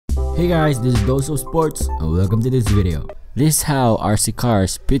Hey guys, this is Doso Sports and welcome to this video. This is how RC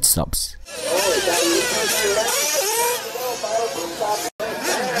cars pit stops.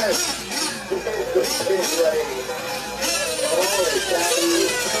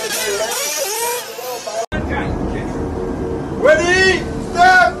 Ready,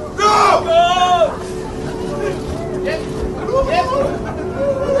 step, go!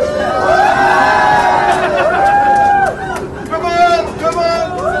 Come on!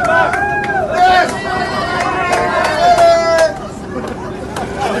 Yes!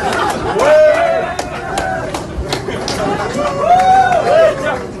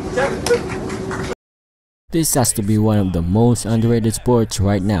 This has to be one of the most underrated sports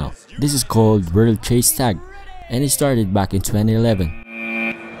right now. This is called World Chase Tag, and it started back in 2011.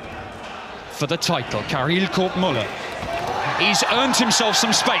 For the title, Kirill Kortmuller. He's earned himself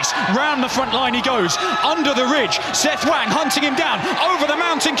some space. Round the front line he goes, under the ridge. Seth Wang hunting him down, over the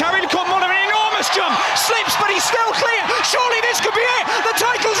mountain. Kirill Kortmuller, an enormous jump, slips, but he's still clear. Surely this could be it. The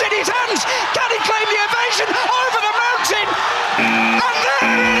title's in his hands. Can he claim the evasion over the mountain? And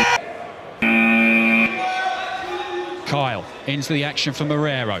there it is! Kyle into the action for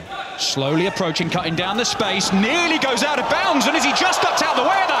Marrero. Slowly approaching, cutting down the space. Nearly goes out of bounds, and as he just ducked out the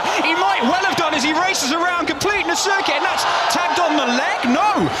way of that, he might well have done as he races around, completing the circuit, and that's tagged on the leg.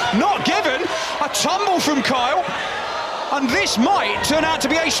 No, not given. A tumble from Kyle, and this might turn out to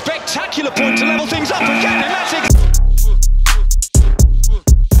be a spectacular point to level things up again, and that's it.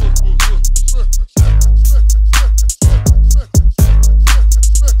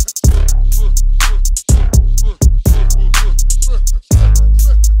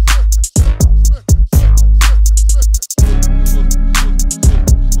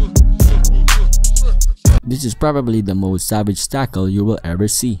 This is probably the most savage tackle you will ever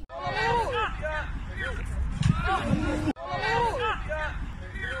see.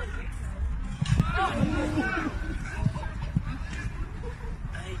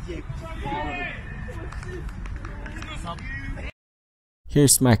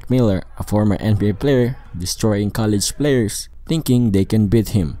 Here's Mac Miller, a former NBA player, destroying college players, thinking they can beat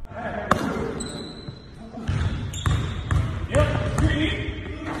him.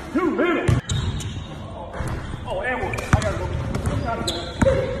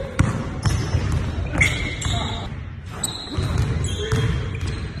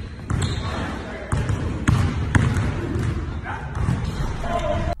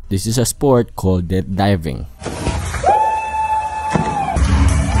 This is a sport called dead diving.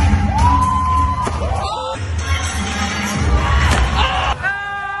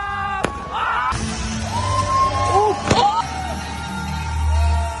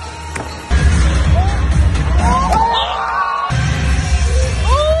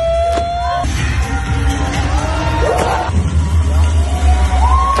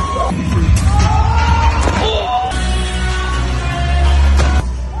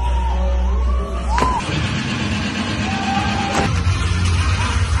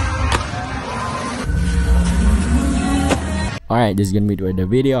 Alright, this is gonna be the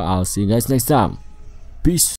video. I'll see you guys next time. Peace.